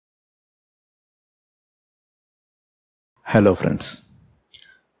Hello friends,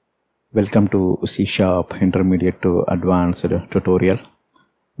 welcome to C# Intermediate to Advanced tutorial.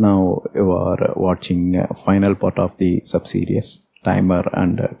 Now you are watching final part of the subseries timer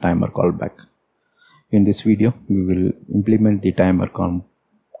and timer callback. In this video we will implement the timer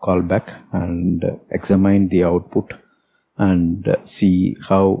callback and examine the output and see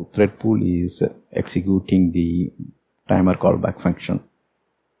how Threadpool is executing the timer callback function.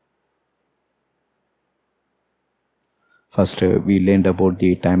 First, we learned about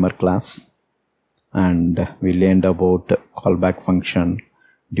the timer class and we learned about callback function,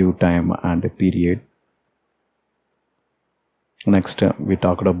 due time and period. Next, we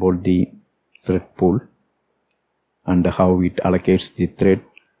talked about the Threadpool and how it allocates the thread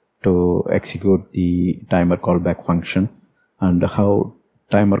to execute the timer callback function and how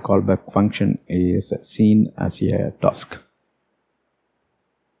timer callback function is seen as a task.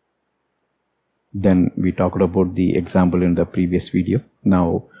 Then we talked about the example in the previous video.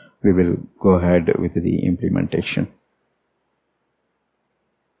 Now we will go ahead with the implementation.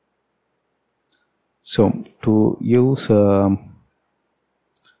 So to use a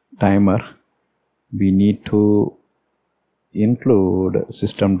timer, we need to include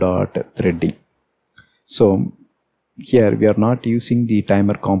System.Threading. So here we are not using the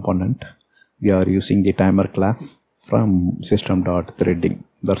timer component, we are using the timer class from System.Threading.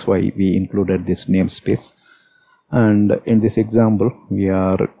 That's why we included this namespace. And in this example, we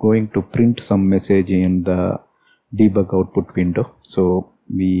are going to print some message in the debug output window. So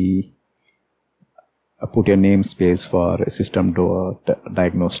we put a namespace for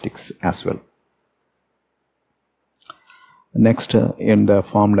System.Diagnostics as well. Next, in the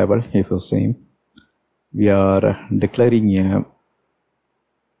form level, if you see, we are declaring a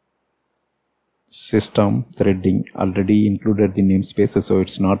system threading. Already included the namespace, so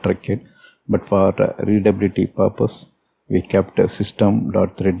it's not required, but for readability purpose we kept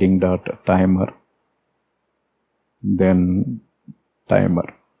System.Threading.Timer, then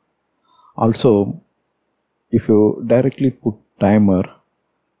timer. Also, if you directly put timer,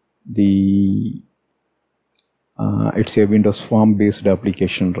 it's a Windows form based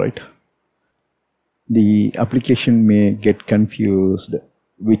application, right? The application may get confused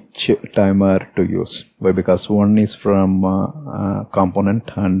which timer to use. Why? Because one is from component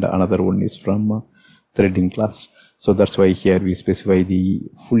and another one is from threading class. So that's why here we specify the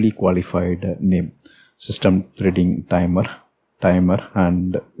fully qualified name, System.Threading.Timer,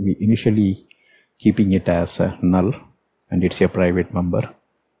 and we initially keeping it as a null and it's a private number.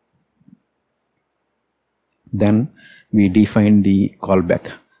 Then we define the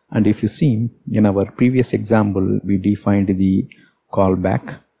callback, and if you see in our previous example we defined the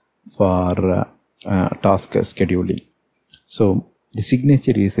callback for task scheduling. So the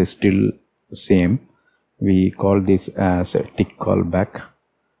signature is still same. We call this as a tick callback,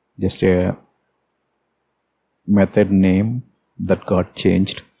 just a method name that got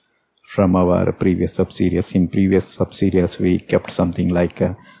changed from our previous subseries. In previous subseries we kept something like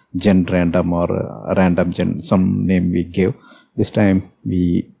gen random or random gen, some name we gave. This time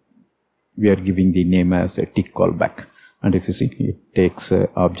we are giving the name as a tick callback. And if you see, it takes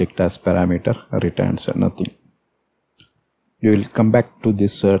object as parameter, returns nothing. You will come back to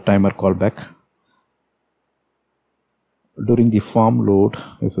this timer callback. During the form load,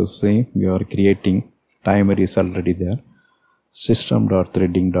 if you see, we are creating timer is already there.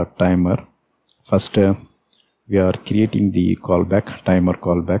 System.Threading.Timer. First, we are creating the callback, timer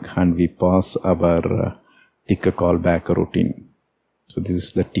callback, and we pass our tick callback routine. So this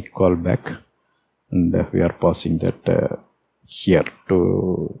is the tick callback. And we are passing that here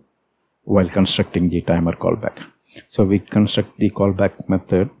to while constructing the timer callback. So we construct the callback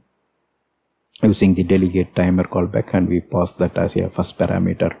method using the delegate timer callback, and we pass that as a first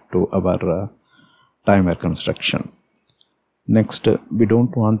parameter to our timer construction. Next, we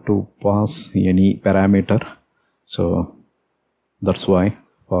don't want to pass any parameter, so that's why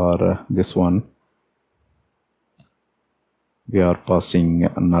for this one we are passing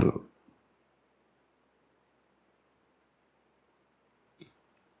null.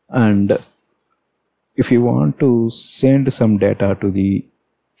 And if you want to send some data to the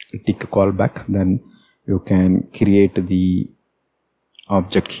tick callback, then you can create the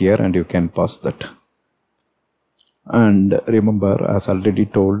object here and you can pass that. And remember, as already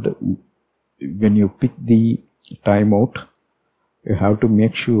told, when you pick the timeout, you have to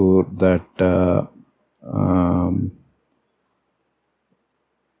make sure that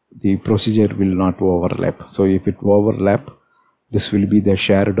the procedure will not overlap. So if it overlap, this will be the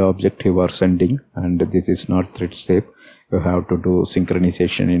shared object you are sending, and this is not thread safe. You have to do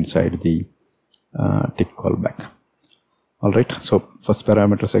synchronization inside the tick callback. Alright, so first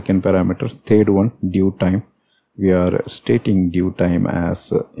parameter, second parameter, third one, due time. We are stating due time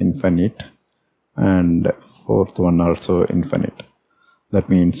as infinite, and fourth one also infinite. That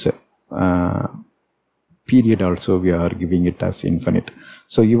means period also we are giving it as infinite.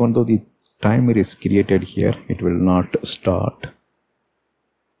 So even though the timer is created here, it will not start.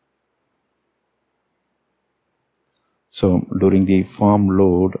 So during the form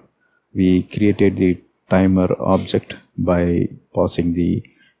load, we created the timer object by passing the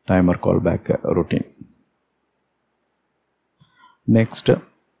timer callback routine. Next,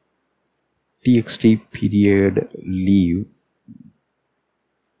 txt period leave.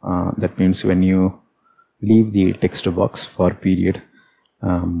 That means when you leave the text box for period,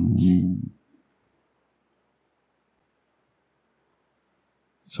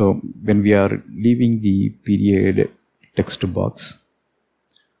 so when we are leaving the period text box,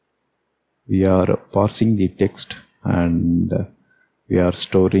 we are parsing the text and we are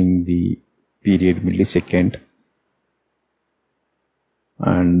storing the period millisecond,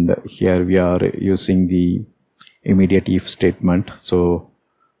 and here we are using the immediate if statement. So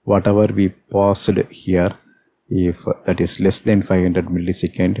whatever we passed here, if that is less than 500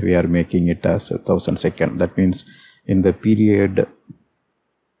 millisecond, we are making it as 1000 second. That means in the period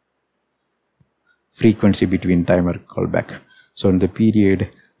frequency between timer callback. So in the period,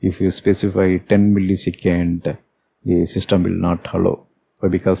 if you specify 10 millisecond, the system will not allow,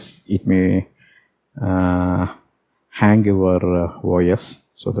 because it may hang your OS.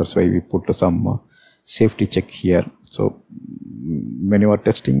 So that's why we put some safety check here. So when you are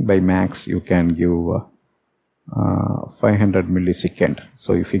testing by max, you can give 500 millisecond.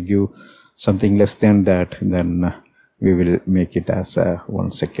 So if you give something less than that, then we will make it as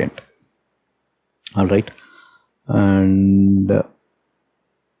 1 second. All right, and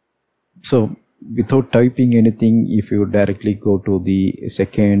so without typing anything, if you directly go to the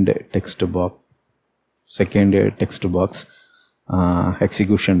second text box,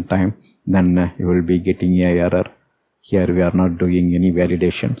 execution time, then you will be getting a error. Here we are not doing any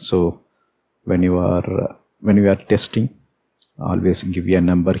validation. So when you are testing, always give a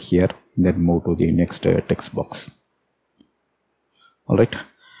number here, then move to the next text box. All right,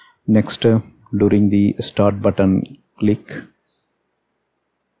 next, during the start button click,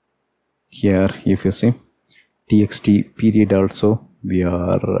 here if you see txt period also we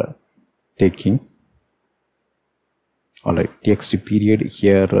are taking. All right, txt period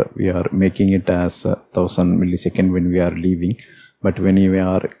here we are making it as 1000 millisecond when we are leaving, but when we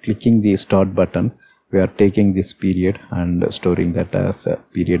are clicking the start button, we are taking this period and storing that as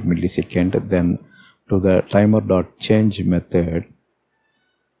period millisecond. Then to the timer.change method,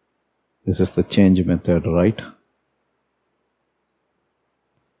 this is the change method, right?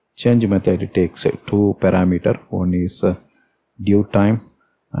 Change method takes two parameters. One is due time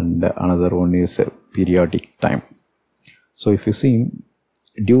and another one is periodic time. So if you see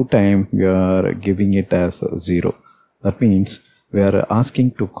due time, we are giving it as 0. That means we are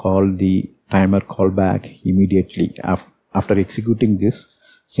asking to call the timer callback immediately after executing this.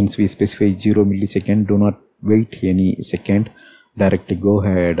 Since we specify 0 millisecond, do not wait any second, directly go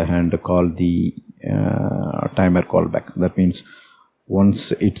ahead and call the timer callback. That means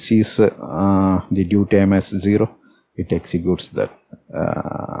once it sees the due time as 0, it executes the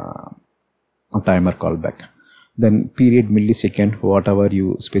timer callback. Then period millisecond, whatever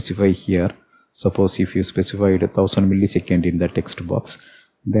you specify here, suppose if you specified 1000 millisecond in the text box,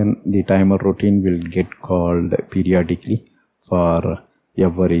 then the timer routine will get called periodically for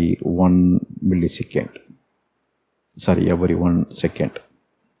every 1 millisecond. Sorry, every 1 second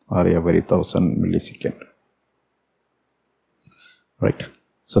or every 1000 millisecond. Right,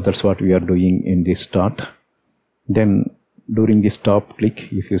 so that's what we are doing in the start. Then during the stop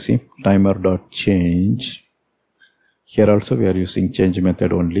click, if you see timer.change, here also we are using change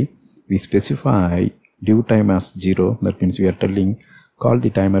method only. We specify due time as 0. That means we are telling call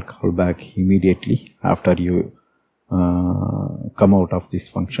the timer callback immediately after you come out of this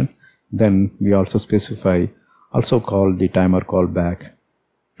function. Then we also specify also call the timer callback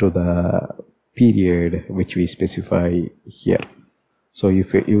to the period which we specify here. So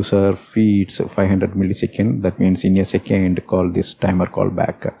if a user feeds 500 millisecond, that means in a second call this timer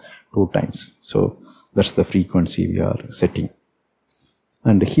callback 2 times. So that's the frequency we are setting.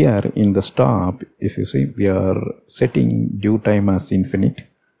 And here in the stop, if you see, we are setting due time as infinite,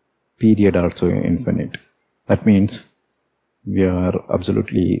 period also infinite. That means we are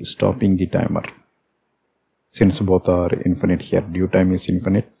absolutely stopping the timer. Since both are infinite here, due time is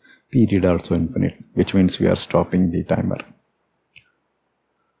infinite, period also infinite, which means we are stopping the timer.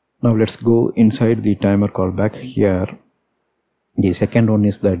 Now let's go inside the timer callback. Here The second one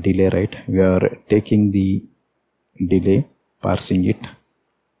is the delay, right? We are taking the delay, parsing it,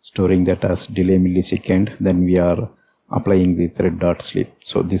 storing that as delay millisecond, then we are applying the thread.sleep.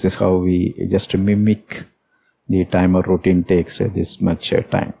 So this is how we just mimic the timer routine takes this much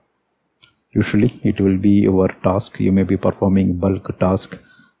time. Usually it will be your task. You may be performing bulk task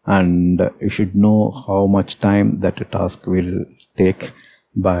and you should know how much time that task will take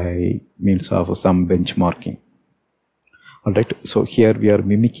by means of some benchmarking. Alright, so here we are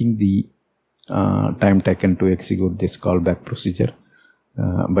mimicking the time taken to execute this callback procedure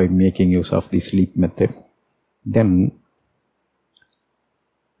by making use of the sleep method. Then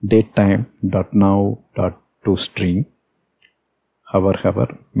datetime.now.toString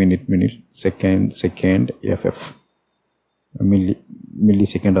hour, minute, second, ff,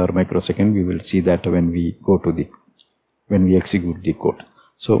 millisecond or microsecond. We will see that when we execute the code.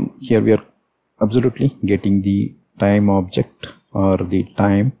 So here we are absolutely getting the time object or the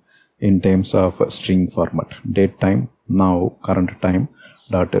time in terms of string format. Date time now current time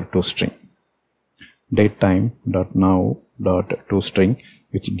dot toString. Date time dot now dot toString,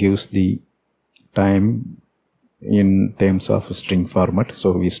 which gives the time in terms of string format.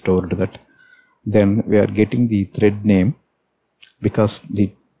 So we stored that. Then we are getting the thread name because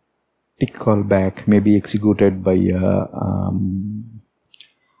the tick callback may be executed by a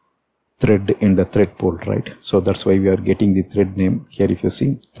thread in the Threadpool, right? So that's why we are getting the thread name here. If you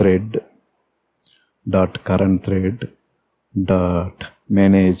see thread dot current thread dot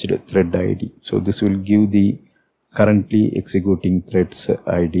managed thread ID, so this will give the currently executing threads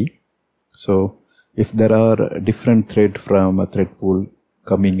ID. So if there are different thread from a Threadpool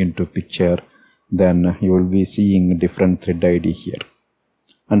coming into picture, then you will be seeing different thread ID here.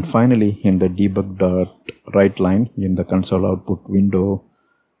 And finally, in the debug.write line in the console output window,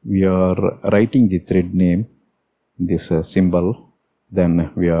 we are writing the thread name, this symbol,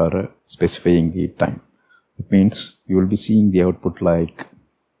 then we are specifying the time. It means you will be seeing the output like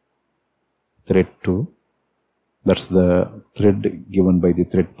thread 2, that's the thread given by the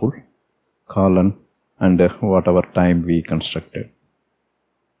Threadpool, colon, and whatever time we constructed.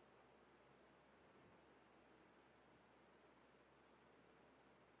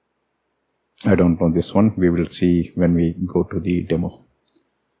 I don't know this one, we will see when we go to the demo.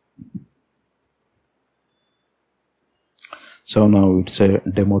 So now it's a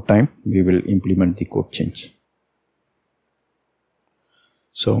demo time. We will implement the code change.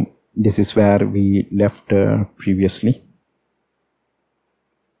 So this is where we left previously.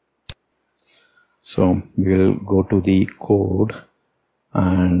 So we will go to the code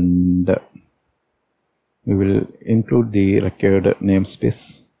and we will include the required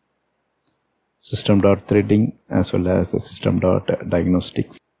namespace, System.Threading as well as the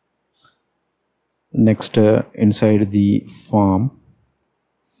System.Diagnostics. Next, inside the form,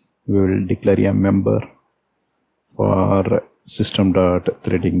 we will declare a member for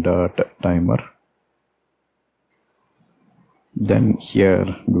System.Threading.Timer. Then here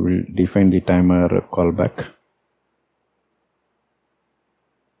we will define the timer callback.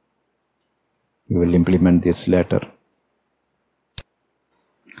 We will implement this later.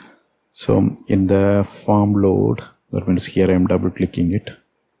 So in the form load, that means here I am double clicking it.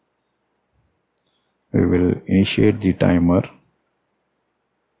 We will initiate the timer.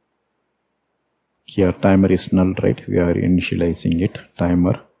 Here timer is null, right? We are initializing it.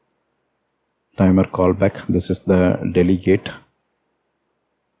 Timer callback. This is the delegate.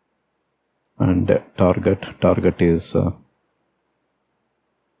 And target is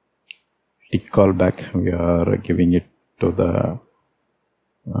tick callback. We are giving it to the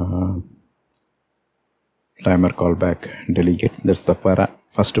timer callback delegate. That's the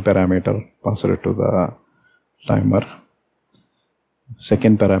first parameter passed to the timer.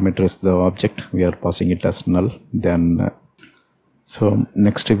 Second parameter is the object. We are passing it as null. Then so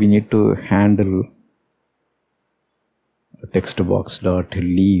next we need to handle text box dot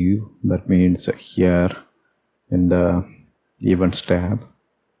leave. That means here in the events tab,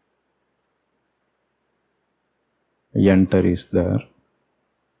 enter is there.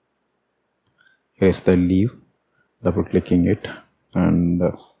 Here is the leave. Double clicking it and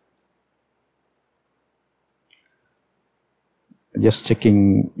just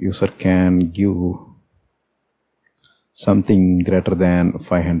checking user can give something greater than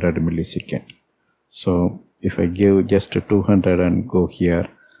 500 millisecond. So if I give just 200 and go here,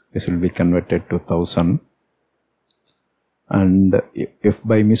 this will be converted to 1000. And if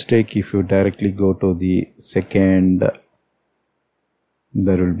by mistake, if you directly go to the second,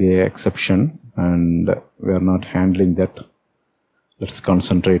 there will be an exception and we are not handling that. Let's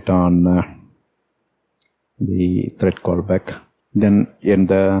concentrate on the thread callback. Then in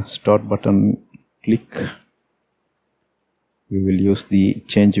the start button, click. We will use the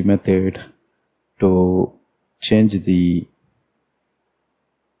change method to change the,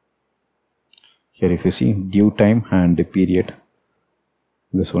 here if you see, due time and period.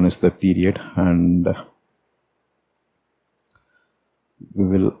 This one is the period, and we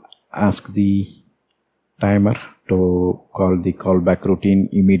will ask the timer to call the callback routine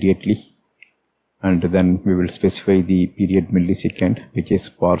immediately, and then we will specify the period millisecond, which is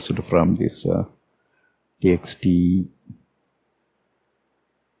parsed from this txt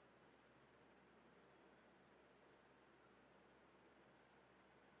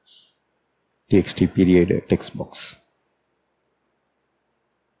period text box.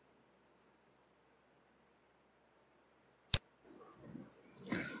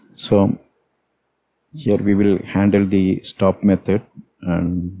 So here we will handle the stop method,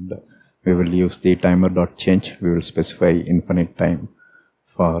 and we will use the timer.change. We will specify infinite time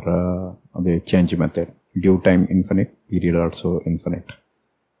for the change method. Due time infinite, period also infinite.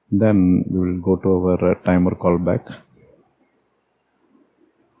 Then we will go to our timer callback.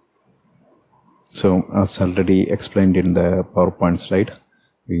 So as already explained in the PowerPoint slide,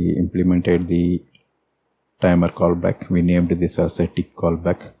 we implemented the timer callback. We named this as a tick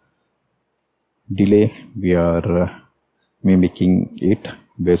callback. Delay, we are mimicking it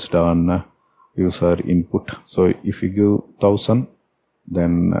based on user input. So if you give 1000,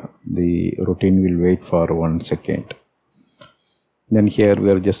 then the routine will wait for 1 second. Then here we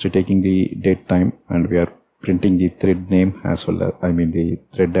are just taking the date time, and we are printing the thread name as well as, the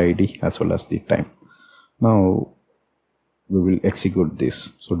thread ID as well as the time. Now we will execute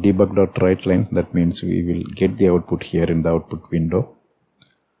this. So debug.writeLine, that means we will get the output here in the output window.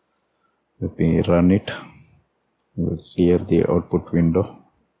 Let me run it. We will clear the output window.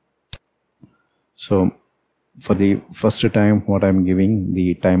 So for the first time, what I'm giving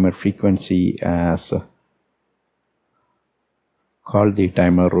the timer frequency as call the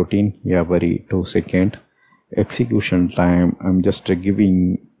timer routine every 2 seconds. Execution time, I'm just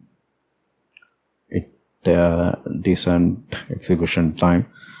giving it decent execution time.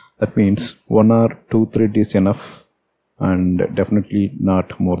 That means 1 or 2 thread is enough, and definitely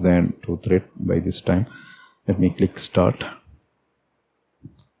not more than 2 thread by this time. Let me click start,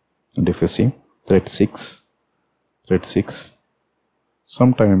 and if you see thread 6,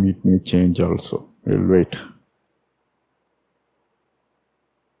 sometime it may change also. We'll wait.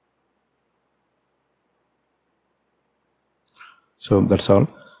 So that's all.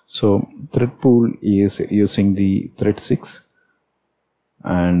 So Threadpool is using the thread 6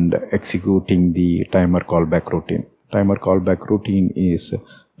 and executing the timer callback routine. Timer callback routine is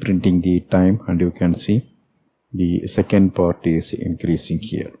printing the time, and you can see the second part is increasing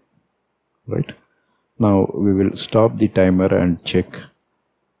here, right? Now we will stop the timer and check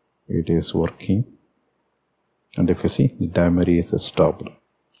it is working, and if you see, the timer is stopped.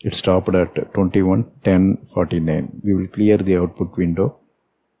 It stopped at 21:10:49. We will clear the output window,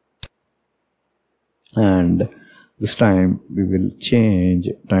 and this time we will change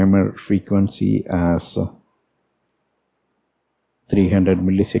timer frequency as 300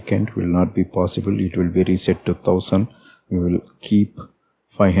 millisecond. Will not be possible. It will be reset to 1000. We will keep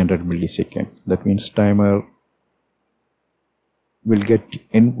 500 millisecond. That means timer will get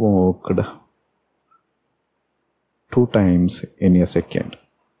invoked 2 times in a second.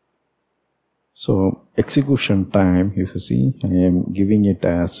 So execution time, if you see, I am giving it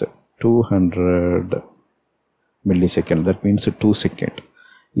as 200 millisecond. That means 2 seconds.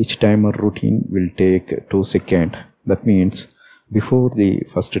 Each timer routine will take 2 seconds. That means before the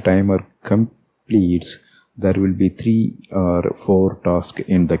first timer completes, there will be 3 or 4 tasks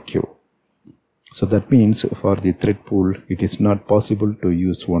in the queue. So that means for the thread pool, it is not possible to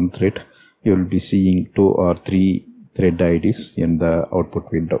use 1 thread. You will be seeing 2 or 3 thread IDs in the output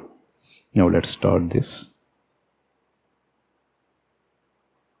window. Now let's start this.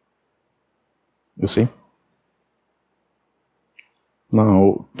 You see?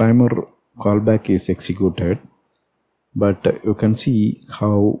 Now timer callback is executed, but you can see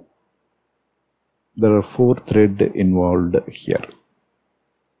how there are 4 threads involved here.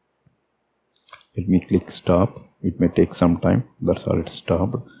 Let me click stop. It may take some time. That's all, it's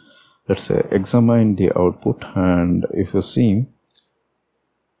stopped. Let's examine the output, and if you see,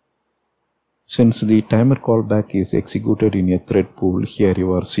 since the timer callback is executed in a thread pool, here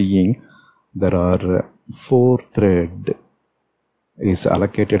you are seeing there are 4 threads is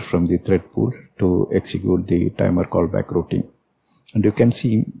allocated from the thread pool to execute the timer callback routine, and you can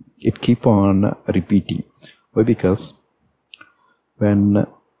see it keep on repeating. Why? Because when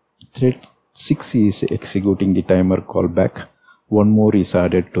thread 6 is executing the timer callback, one more is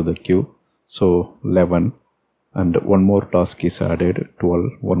added to the queue, so 11, and one more task is added,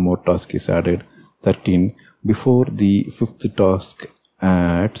 12, one more task is added, 13. Before the fifth task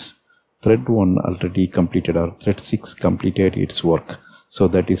adds, thread 1 already completed, or thread 6 completed its work, so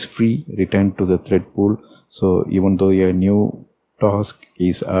that is free, returned to the thread pool. So even though a new task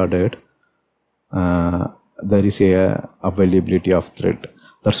is added, there is a availability of thread.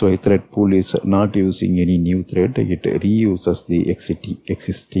 That's why Threadpool is not using any new thread, it reuses the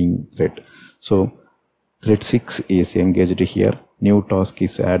existing thread. So thread 6 is engaged here, new task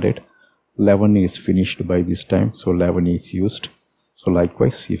is added, 11 is finished by this time, so 11 is used. So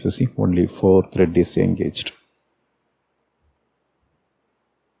likewise, if you see, only 4 thread is engaged.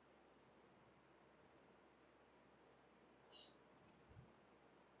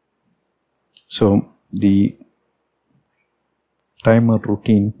 So the timer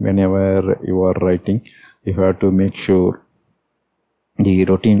routine, whenever you are writing, you have to make sure the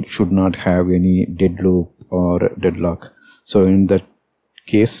routine should not have any dead loop or deadlock. So in that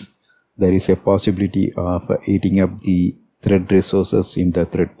case, there is a possibility of eating up the thread resources in the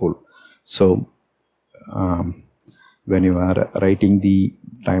thread pool. So when you are writing the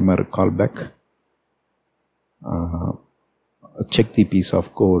timer callback, check the piece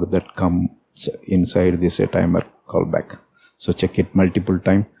of code that comes inside this timer callback. So check it multiple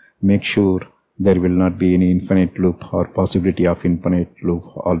times, make sure there will not be any infinite loop or possibility of infinite loop,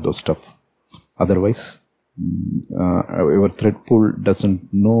 all those stuff. Otherwise, your thread pool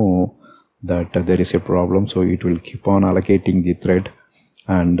doesn't know that there is a problem, so it will keep on allocating the thread,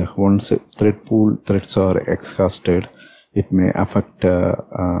 and once thread pool threads are exhausted, it may affect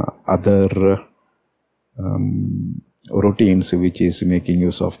other routines which is making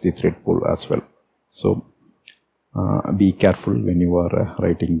use of the thread pool as well. So be careful when you are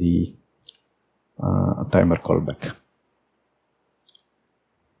writing the timer callback.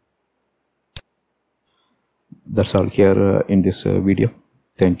 That's all here in this video.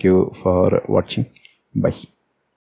 Thank you for watching. Bye.